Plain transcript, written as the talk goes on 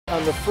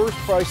on the first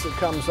price that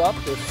comes up.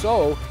 If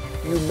so,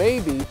 you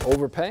may be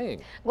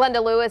overpaying.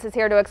 Glenda Lewis is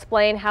here to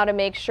explain how to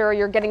make sure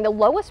you're getting the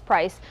lowest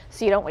price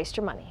so you don't waste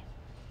your money.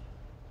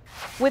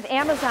 With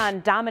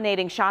Amazon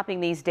dominating shopping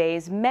these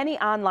days, many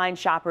online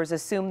shoppers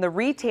assume the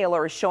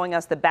retailer is showing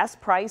us the best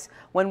price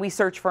when we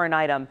search for an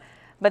item.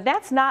 But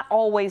that's not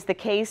always the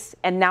case,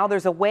 and now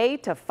there's a way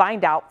to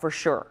find out for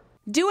sure.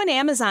 Do an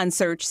Amazon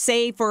search,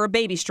 say for a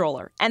baby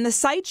stroller, and the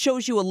site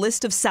shows you a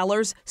list of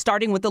sellers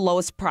starting with the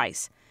lowest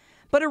price.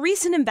 But a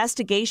recent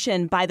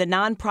investigation by the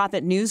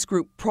nonprofit news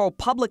group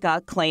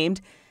ProPublica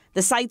claimed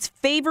the site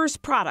favors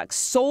products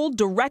sold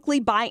directly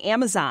by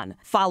Amazon,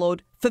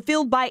 followed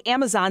fulfilled by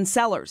Amazon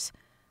sellers.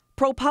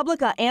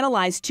 ProPublica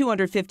analyzed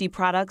 250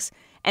 products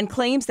and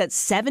claims that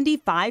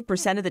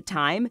 75% of the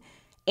time,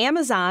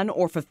 Amazon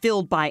or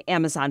fulfilled by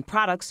Amazon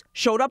products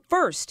showed up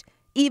first,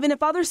 even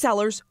if other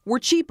sellers were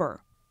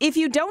cheaper. If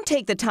you don't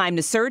take the time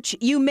to search,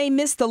 you may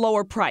miss the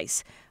lower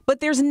price. But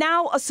there's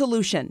now a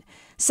solution.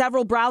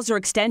 Several browser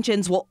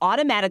extensions will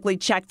automatically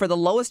check for the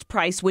lowest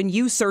price when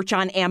you search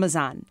on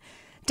Amazon.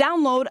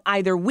 Download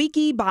either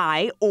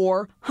WXYZ-TV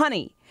or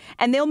Honey,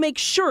 and they'll make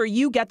sure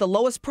you get the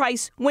lowest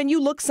price when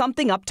you look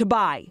something up to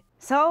buy.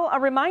 So a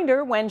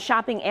reminder, when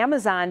shopping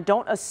Amazon,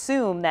 don't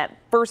assume that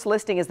first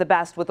listing is the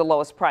best with the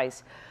lowest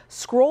price.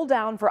 Scroll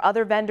down for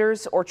other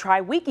vendors or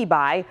try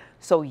WXYZ-TV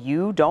so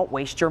you don't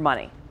waste your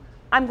money.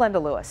 I'm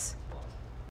Glenda Lewis.